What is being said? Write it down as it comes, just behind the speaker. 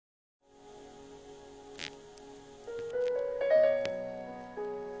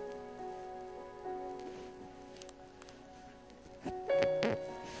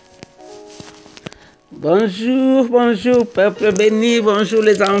Bonjour, bonjour, peuple béni, bonjour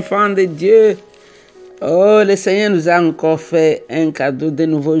les enfants de Dieu. Oh, le Seigneur nous a encore fait un cadeau de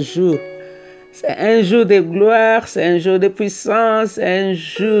nouveau jour. C'est un jour de gloire, c'est un jour de puissance, c'est un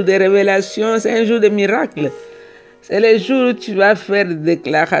jour de révélation, c'est un jour de miracle. C'est le jour où tu vas faire des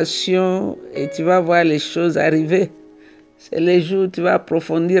déclarations et tu vas voir les choses arriver. C'est le jour où tu vas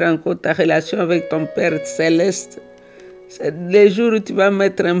approfondir encore ta relation avec ton Père céleste. C'est le jour où tu vas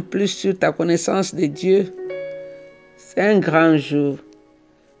mettre un plus sur ta connaissance de Dieu. C'est un grand jour.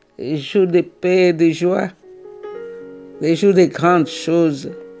 Des jours de paix et de joie. Des jours de grandes choses.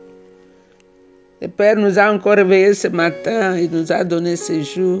 Le Père nous a encore réveillés ce matin. Il nous a donné ce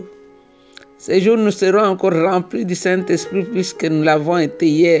jour. Ce jour, nous serons encore remplis du Saint-Esprit puisque nous l'avons été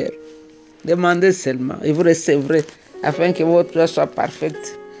hier. Demandez seulement et vous recevrez afin que votre joie soit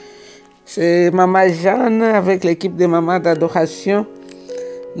parfaite. C'est Maman Jeanne avec l'équipe de Maman d'Adoration.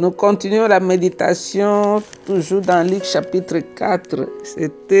 Nous continuons la méditation toujours dans Luc chapitre 4.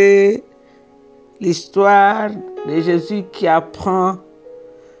 C'était l'histoire de Jésus qui apprend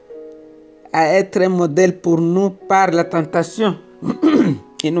à être un modèle pour nous par la tentation.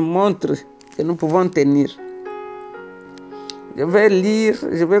 Il nous montre que nous pouvons tenir.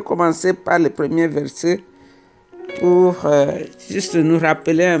 Je vais commencer par le premier verset pour juste nous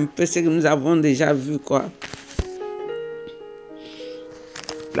rappeler un peu ce que nous avons déjà vu, quoi.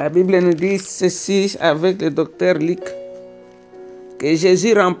 La Bible nous dit ceci avec le docteur Luc, que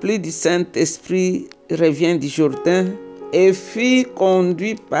Jésus rempli du Saint-Esprit revient du Jourdain et fut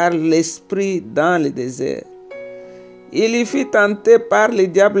conduit par l'Esprit dans le désert. Il y fut tenté par le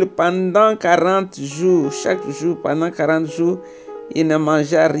diable pendant 40 jours. Chaque jour, pendant 40 jours, il ne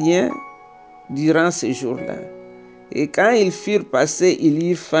mangea rien durant ces jours-là. Et quand ils furent passés, il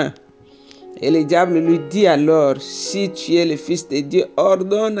eut faim. Et le diable lui dit alors, si tu es le Fils de Dieu,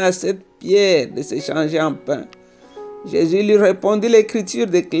 ordonne à cette pierre de se changer en pain. Jésus lui répondit, l'Écriture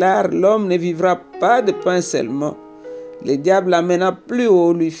déclare, l'homme ne vivra pas de pain seulement. Le diable l'amena plus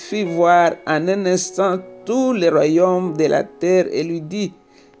haut, lui fit voir en un instant tous les royaumes de la terre et lui dit,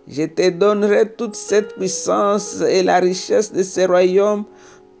 je te donnerai toute cette puissance et la richesse de ces royaumes.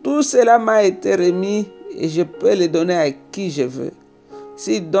 Tout cela m'a été remis et je peux le donner à qui je veux.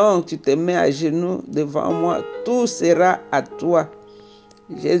 Si donc tu te mets à genoux devant moi, tout sera à toi.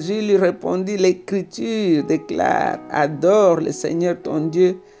 Jésus lui répondit, l'Écriture déclare, adore le Seigneur ton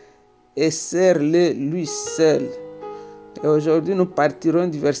Dieu et sers-le lui seul. Et aujourd'hui, nous partirons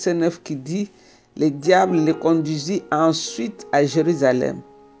du verset 9 qui dit, le diable le conduisit ensuite à Jérusalem,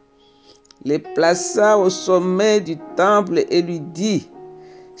 le plaça au sommet du temple et lui dit,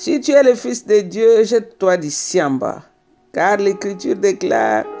 si tu es le Fils de Dieu, jette-toi d'ici en bas, car l'Écriture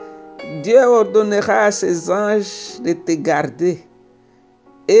déclare, Dieu ordonnera à ses anges de te garder.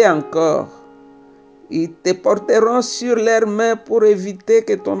 Et encore, ils te porteront sur leurs mains pour éviter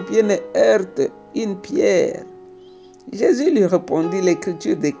que ton pied ne heurte une pierre. Jésus lui répondit,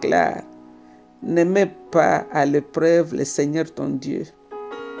 l'Écriture déclare, ne mets pas à l'épreuve le Seigneur ton Dieu.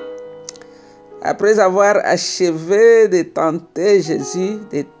 Après avoir achevé de tenter Jésus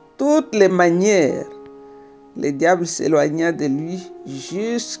de toutes les manières, le diable s'éloigna de lui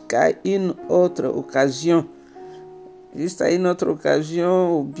jusqu'à une autre occasion. Juste à une autre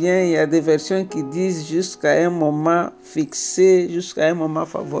occasion, ou bien il y a des versions qui disent jusqu'à un moment fixé, jusqu'à un moment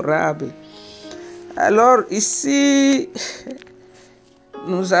favorable. Alors ici,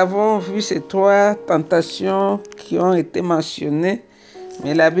 nous avons vu ces trois tentations qui ont été mentionnées,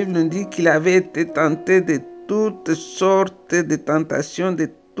 mais la Bible nous dit qu'il avait été tenté de toutes sortes de tentations, de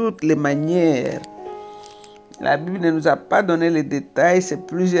toutes les manières. La Bible ne nous a pas donné les détails, c'est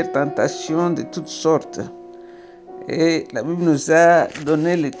plusieurs tentations de toutes sortes. Et la Bible nous a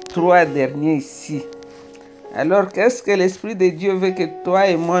donné les trois derniers ici. Alors, qu'est-ce que l'Esprit de Dieu veut que toi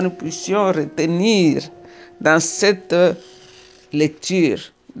et moi nous puissions retenir dans cette lecture?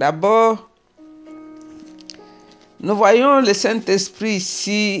 D'abord, nous voyons le Saint-Esprit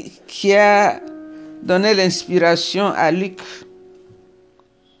ici qui a donné l'inspiration à Luc.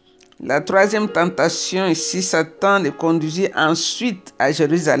 La troisième tentation ici, Satan le conduisit ensuite à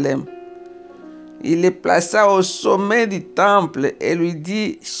Jérusalem. Il le plaça au sommet du temple et lui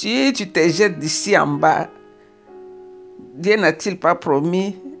dit, si tu te jettes d'ici en bas, Dieu n'a-t-il pas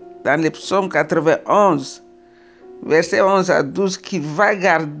promis dans le psaume 91, verset 11 à 12, qu'il va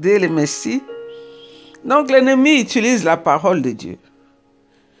garder le Messie? Donc l'ennemi utilise la parole de Dieu.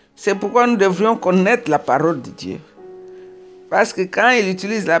 C'est pourquoi nous devrions connaître la parole de Dieu. Parce que quand il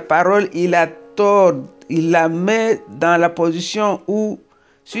utilise la parole, il a tort. Il la met dans la position où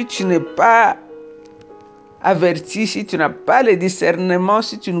si tu n'es pas averti, si tu n'as pas le discernement,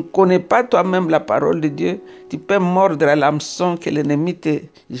 si tu ne connais pas toi-même la parole de Dieu, tu peux mordre à l'hameçon que l'ennemi te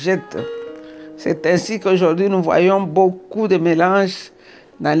jette. C'est ainsi qu'aujourd'hui nous voyons beaucoup de mélanges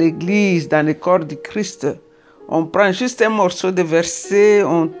dans l'Église, dans le corps du Christ. On prend juste un morceau de verset,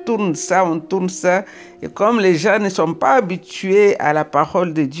 on tourne ça. Et comme les gens ne sont pas habitués à la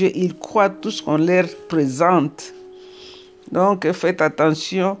parole de Dieu, ils croient tout ce qu'on leur présente. Donc faites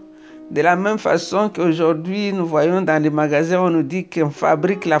attention. De la même façon qu'aujourd'hui, nous voyons dans les magasins, on nous dit qu'on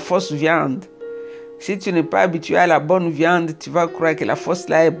fabrique la fausse viande. Si tu n'es pas habitué à la bonne viande, tu vas croire que la fausse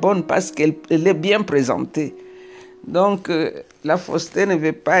là est bonne parce qu'elle est bien présentée. Donc, la fausseté ne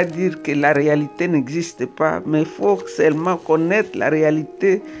veut pas dire que la réalité n'existe pas, mais il faut seulement connaître la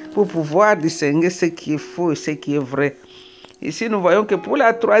réalité pour pouvoir distinguer ce qui est faux et ce qui est vrai. Ici, nous voyons que pour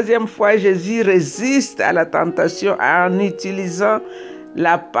la troisième fois, Jésus résiste à la tentation en utilisant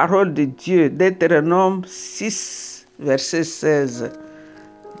la parole de Dieu. Deutéronome 6, verset 16.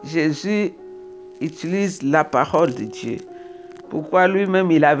 Jésus utilise la parole de Dieu. Pourquoi lui-même,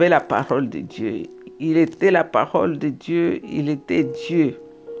 il avait la parole de Dieu. Il était la parole de Dieu, il était Dieu.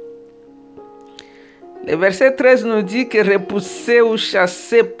 Le verset 13 nous dit que repoussé ou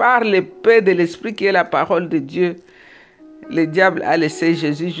chassé par l'épée de l'Esprit qui est la parole de Dieu, le diable a laissé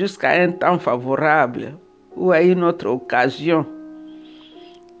Jésus jusqu'à un temps favorable ou à une autre occasion.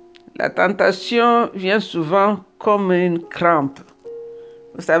 La tentation vient souvent comme une crampe.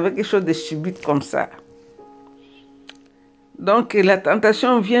 Vous savez, quelque chose de subit comme ça. Donc la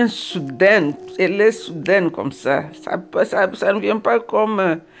tentation vient soudaine, elle est soudaine comme ça. Ça ne vient pas comme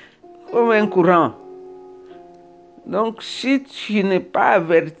un courant. Donc si tu n'es pas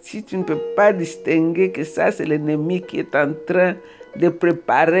averti, tu ne peux pas distinguer que ça c'est l'ennemi qui est en train de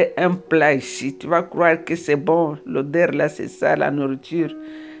préparer un plat ici. Tu vas croire que c'est bon, l'odeur là c'est ça, la nourriture.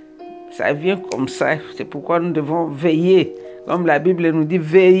 Ça vient comme ça, c'est pourquoi nous devons veiller. Comme la Bible nous dit,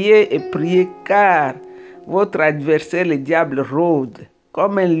 veillez et priez car votre adversaire, le diable, rôde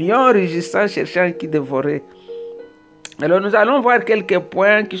comme un lion rugissant cherchant qui dévorer. Alors nous allons voir quelques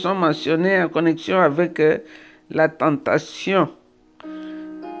points qui sont mentionnés en connexion avec la tentation.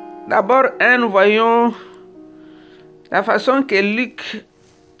 D'abord, nous voyons la façon que Luc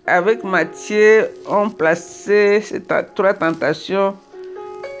avec Matthieu ont placé ces trois tentations.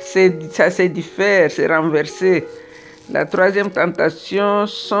 Ça se diffère, c'est renversé. La troisième tentation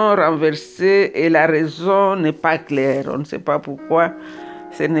sont renversées et la raison n'est pas claire. On ne sait pas pourquoi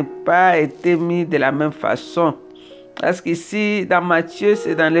ce n'est pas été mis de la même façon. Parce qu'ici, dans Matthieu,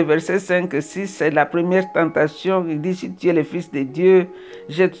 c'est dans les versets 5 et 6, c'est la première tentation. Il dit, si tu es le Fils de Dieu,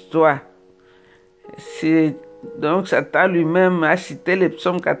 jette-toi. Donc Satan lui-même a cité le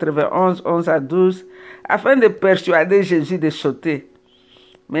psaume 91, 11 à 12, afin de persuader Jésus de sauter.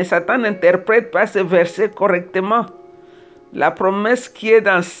 Mais Satan n'interprète pas ce verset correctement. La promesse qui est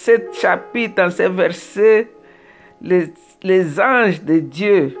dans ce chapitre, dans ces versets, les anges de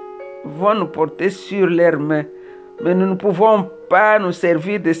Dieu vont nous porter sur leurs mains. Mais nous ne pouvons pas nous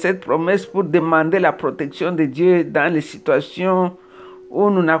servir de cette promesse pour demander la protection de Dieu dans les situations où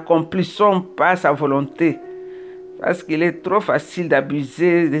nous n'accomplissons pas sa volonté. Parce qu'il est trop facile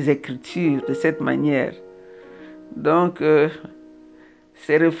d'abuser des Écritures de cette manière. Donc,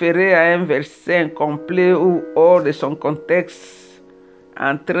 se référer à un verset incomplet ou hors de son contexte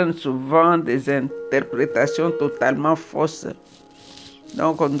entraîne souvent des interprétations totalement fausses.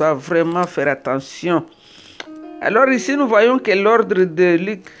 Donc on doit vraiment faire attention. Alors ici nous voyons que l'ordre de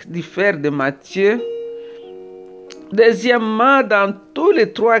Luc diffère de Matthieu. Deuxièmement, dans tous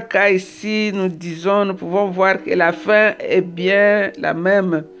les trois cas ici, nous pouvons voir que la fin est bien la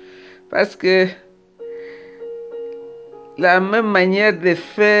même. Parce que la même manière de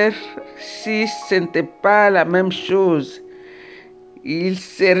faire, si ce n'était pas la même chose, il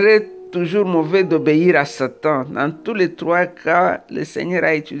serait toujours mauvais d'obéir à Satan. Dans tous les trois cas, le Seigneur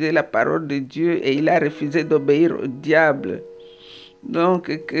a étudié la parole de Dieu et il a refusé d'obéir au diable.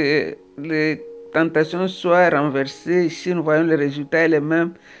 Donc, que les tentations soient renversées, ici nous voyons le résultat est le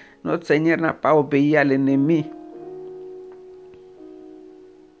même. Notre Seigneur n'a pas obéi à l'ennemi.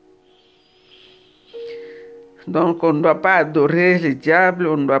 Donc on ne doit pas adorer le diable,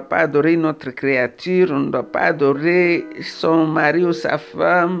 on ne doit pas adorer notre créature, on ne doit pas adorer son mari ou sa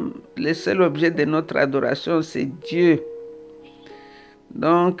femme. Le seul objet de notre adoration, c'est Dieu.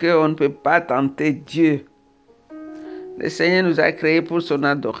 Donc on ne peut pas tenter Dieu. Le Seigneur nous a créés pour son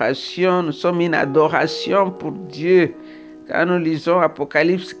adoration. Nous sommes une adoration pour Dieu. Quand nous lisons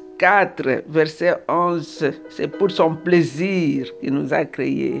Apocalypse 4, verset 11, c'est pour son plaisir qu'il nous a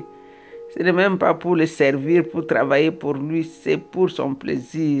créés. Ce n'est même pas pour le servir, pour travailler pour lui, c'est pour son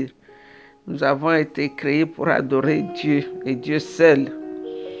plaisir. Nous avons été créés pour adorer Dieu et Dieu seul.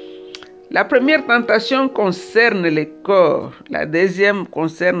 La première tentation concerne le corps, la deuxième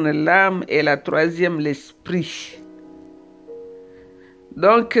concerne l'âme et la troisième l'esprit.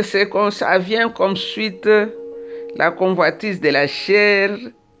 Donc, ça vient comme suite la convoitise de la chair,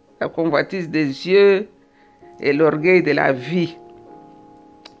 la convoitise des yeux et l'orgueil de la vie.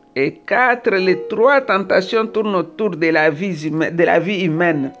 Et les trois tentations tournent autour de la vie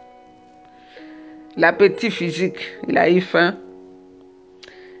humaine. L'appétit physique, il a eu faim.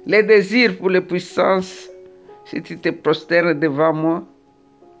 Les désirs pour les puissances, si tu te prosternes devant moi.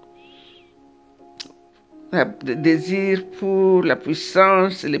 Le désir pour la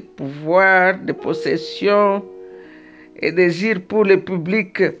puissance, le pouvoir, les possessions, et désir pour le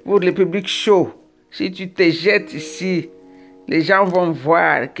public chaud. Si tu te jettes ici, les gens vont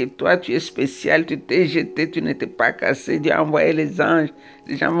voir que toi tu es spécial, tu t'es jeté, tu n'étais pas cassé, Dieu a envoyé les anges,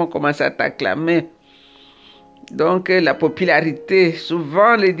 les gens vont commencer à t'acclamer. Donc la popularité,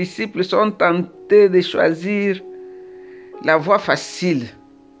 souvent les disciples sont tentés de choisir la voie facile.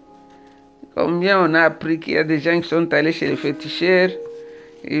 Combien on a appris qu'il y a des gens qui sont allés chez les féticheurs,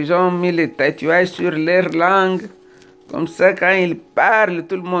 ils ont mis les tatouages sur leur langue, comme ça quand ils parlent,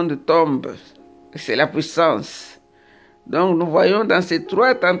 tout le monde tombe. C'est la puissance. Donc nous voyons dans ces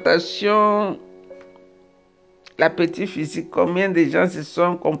trois tentations l'appétit physique, combien de gens se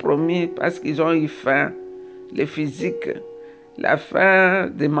sont compromis parce qu'ils ont eu faim, le physique, la faim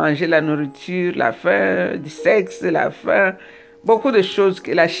de manger la nourriture, la faim du sexe, la faim, beaucoup de choses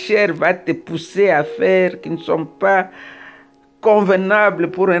que la chair va te pousser à faire qui ne sont pas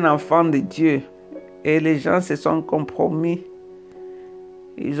convenables pour un enfant de Dieu. Et les gens se sont compromis.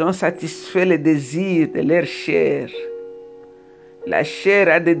 Ils ont satisfait les désirs de leur chair. La chair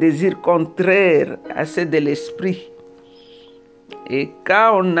a des désirs contraires à ceux de l'esprit. Et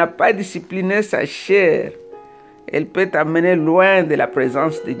quand on n'a pas discipliné sa chair, elle peut t'amener loin de la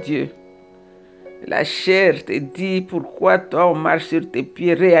présence de Dieu. La chair te dit pourquoi toi on marche sur tes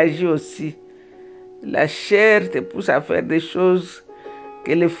pieds, réagis aussi. La chair te pousse à faire des choses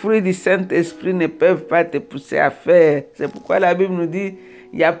que les fruits du Saint-Esprit ne peuvent pas te pousser à faire. C'est pourquoi la Bible nous dit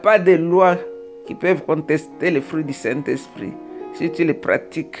il n'y a pas de loi qui peuvent contester les fruits du Saint-Esprit si tu les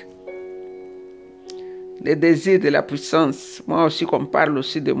pratiques. Les désirs de la puissance, moi aussi qu'on parle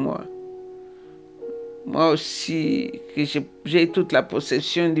aussi de moi. Moi aussi, que j'ai toute la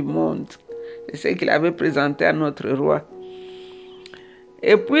possession du monde. C'est ce qu'il avait présenté à notre roi.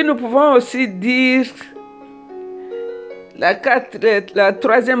 Et puis nous pouvons aussi dire la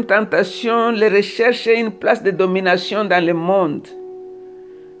troisième tentation, les rechercher une place de domination dans le monde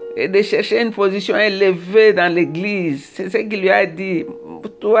et de chercher une position élevée dans l'église. C'est ce qu'il lui a dit.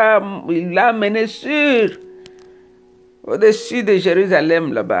 Toi, il l'a mené au-dessus de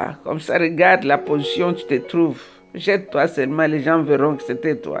Jérusalem là-bas. Comme ça, regarde la position où tu te trouves. Jette-toi seulement, les gens verront que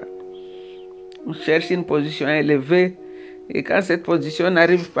c'était toi. On cherche une position élevée et quand cette position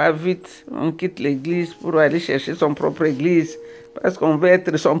n'arrive pas vite, on quitte l'église pour aller chercher son propre église parce qu'on veut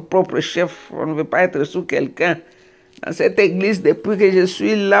être son propre chef, on ne veut pas être sous quelqu'un. Dans cette église, depuis que je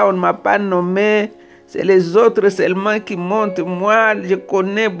suis là, on ne m'a pas nommé, c'est les autres seulement qui montent. Moi, je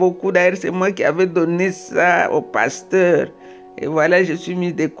connais beaucoup, d'ailleurs c'est moi qui avais donné ça au pasteur. Et voilà, je suis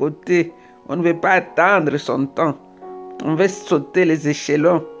mis de côté. On ne veut pas attendre son temps, on veut sauter les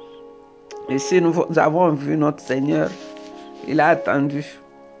échelons. Et si nous avons vu notre Seigneur, il a attendu.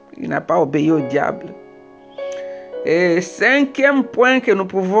 Il n'a pas obéi au diable. Et cinquième point que nous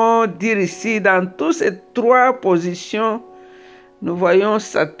pouvons dire ici, dans toutes ces trois positions, nous voyons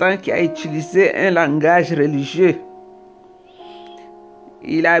Satan qui a utilisé un langage religieux.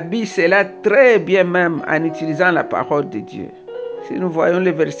 Il habille cela très bien même en utilisant la parole de Dieu. Si nous voyons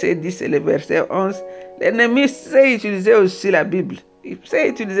le verset 10 et le verset 11, l'ennemi sait utiliser aussi la Bible. Il sait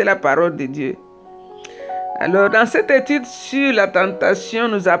utiliser la parole de Dieu. Alors, dans cette étude sur la tentation,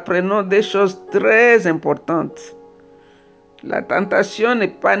 nous apprenons des choses très importantes. La tentation n'est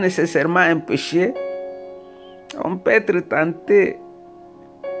pas nécessairement un péché. On peut être tenté,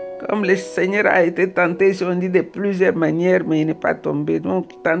 comme le Seigneur a été tenté, si on dit de plusieurs manières, mais il n'est pas tombé.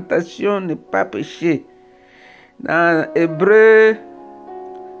 Donc, tentation n'est pas péché. Dans Hébreux,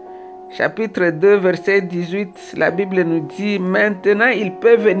 chapitre 2, verset 18, la Bible nous dit, maintenant il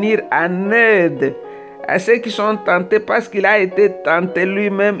peut venir en aide à ceux qui sont tentés parce qu'il a été tenté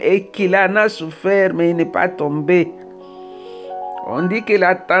lui-même et qu'il en a souffert, mais il n'est pas tombé. On dit que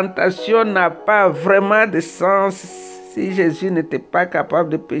la tentation n'a pas vraiment de sens si Jésus n'était pas capable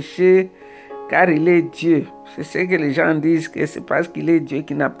de pécher, car il est Dieu. C'est ce que les gens disent, que c'est parce qu'il est Dieu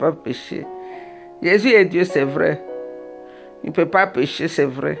qu'il n'a pas péché. Jésus est Dieu, c'est vrai. Il ne peut pas pécher, c'est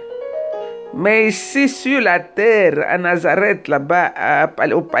vrai. Mais ici, sur la terre, à Nazareth, là-bas,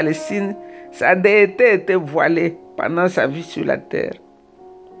 au Palestine, sa déité était voilée pendant sa vie sur la terre.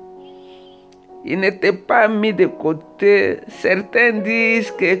 Il n'était pas mis de côté. Certains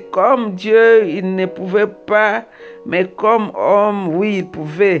disent que comme Dieu, il ne pouvait pas, mais comme homme, oui, il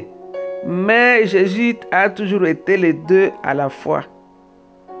pouvait. Mais Jésus a toujours été les deux à la fois.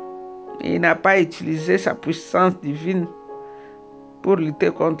 Il n'a pas utilisé sa puissance divine pour lutter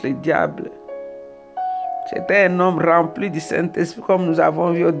contre le diable. C'était un homme rempli du Saint-Esprit, comme nous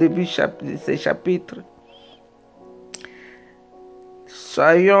avons vu au début de ce chapitre.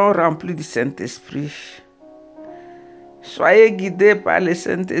 Soyons remplis du Saint-Esprit. Soyez guidés par le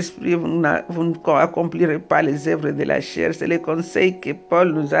Saint-Esprit, vous n'accomplirez pas les œuvres de la chair. C'est le conseil que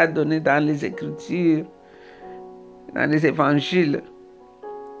Paul nous a donné dans les Écritures, dans les évangiles.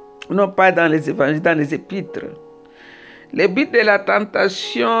 Non pas dans les évangiles, dans les épîtres. Le but de la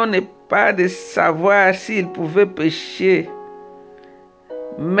tentation n'est pas de savoir s'il pouvait pécher,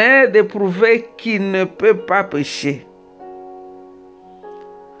 mais de prouver qu'il ne peut pas pécher.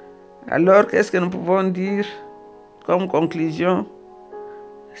 Alors, qu'est-ce que nous pouvons dire comme conclusion?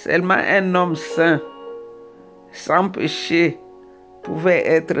 Seulement un homme saint, sans péché, pouvait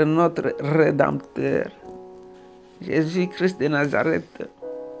être notre Rédempteur. Jésus-Christ de Nazareth,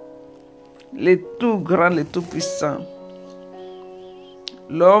 le tout grand, le tout puissant,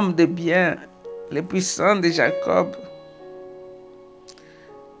 l'homme de bien, le puissant de Jacob,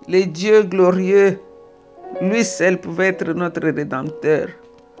 le Dieu glorieux, lui seul pouvait être notre Rédempteur.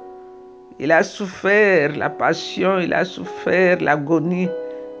 Il a souffert la passion, il a souffert l'agonie,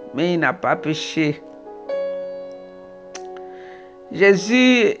 mais il n'a pas péché.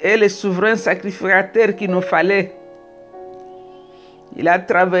 Jésus est le souverain sacrificateur qu'il nous fallait. Il a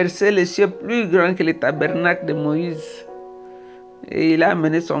traversé les cieux plus grands que le tabernacle de Moïse et il a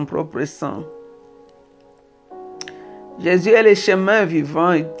amené son propre sang. Jésus est le chemin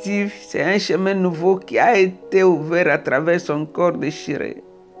vivant et c'est un chemin nouveau qui a été ouvert à travers son corps déchiré.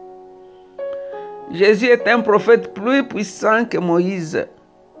 Jésus est un prophète plus puissant que Moïse.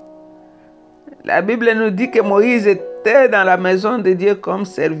 La Bible nous dit que Moïse était dans la maison de Dieu comme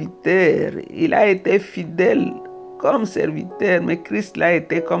serviteur. Il a été fidèle comme serviteur, mais Christ l'a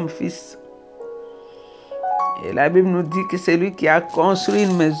été comme fils. Et la Bible nous dit que celui qui a construit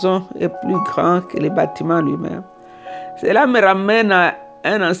une maison est plus grand que le bâtiment lui-même. Cela me ramène à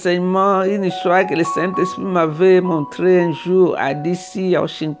un enseignement, une histoire que le Saint-Esprit m'avait montré un jour à DC, à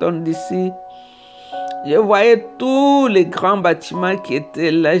Washington DC. Je voyais tous les grands bâtiments qui étaient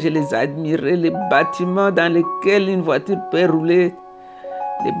là, je les admirais, les bâtiments dans lesquels une voiture peut rouler,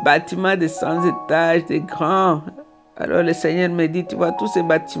 les bâtiments de 100 étages, des grands. Alors le Seigneur me dit, tu vois tous ces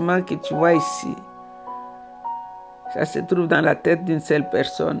bâtiments que tu vois ici, ça se trouve dans la tête d'une seule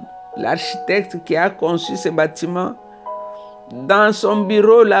personne. L'architecte qui a conçu ces bâtiments, dans son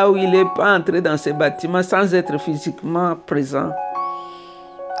bureau, là où il n'est pas entré dans ces bâtiments sans être physiquement présent.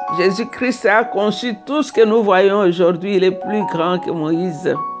 Jésus-Christ a conçu tout ce que nous voyons aujourd'hui. Il est plus grand que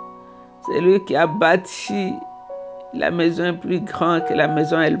Moïse. C'est lui qui a bâti la maison plus grande que la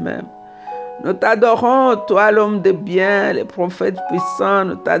maison elle-même. Nous t'adorons, toi l'homme de bien, le prophète puissant.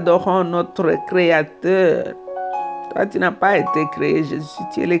 Nous t'adorons, notre Créateur. Toi, tu n'as pas été créé, Jésus.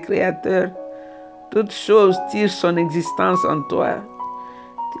 Tu es le Créateur. Toutes choses tirent son existence en toi.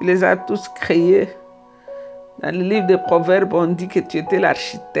 Tu les as tous créés. Dans le livre des Proverbes, on dit que tu étais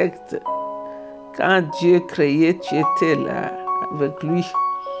l'architecte. Quand Dieu créait, tu étais là avec lui.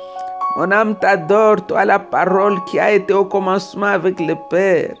 Mon âme t'adore, toi la parole qui a été au commencement avec le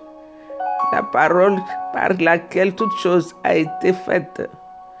Père. La parole par laquelle toute chose a été faite.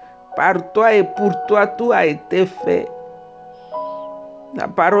 Par toi et pour toi, tout a été fait. La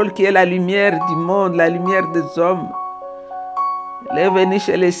parole qui est la lumière du monde, la lumière des hommes. Il est venu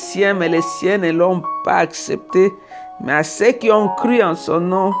chez les siens, mais les siens ne l'ont pas accepté. Mais à ceux qui ont cru en son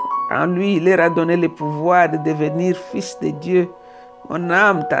nom, en lui, il leur a donné le pouvoir de devenir fils de Dieu. Mon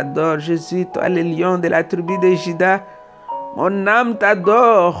âme t'adore, Jésus, toi le lion de la tribu de Juda. Mon âme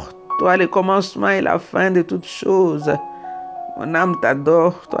t'adore, toi le commencement et la fin de toutes choses. Mon âme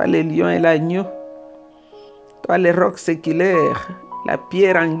t'adore, toi le lion et l'agneau. Toi le roc séculaire, la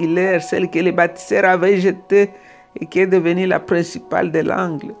pierre angulaire, celle que les bâtisseurs avaient jetée et qui est devenue la principale de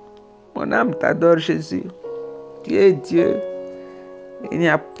l'angle. Mon âme t'adore, Jésus. Tu es Dieu. Il n'y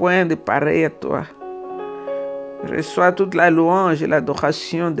a point de pareil à toi. Reçois toute la louange et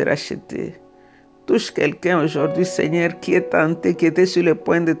l'adoration de racheter. Touche quelqu'un aujourd'hui, Seigneur, qui est tenté, qui était sur le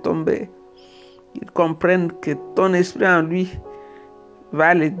point de tomber. Qu'il comprenne que ton esprit en lui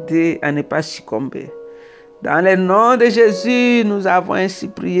va l'aider à ne pas succomber. Dans le nom de Jésus, nous avons ainsi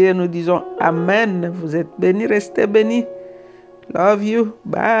prié. Nous disons Amen. Vous êtes bénis, restez bénis. Love you.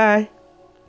 Bye.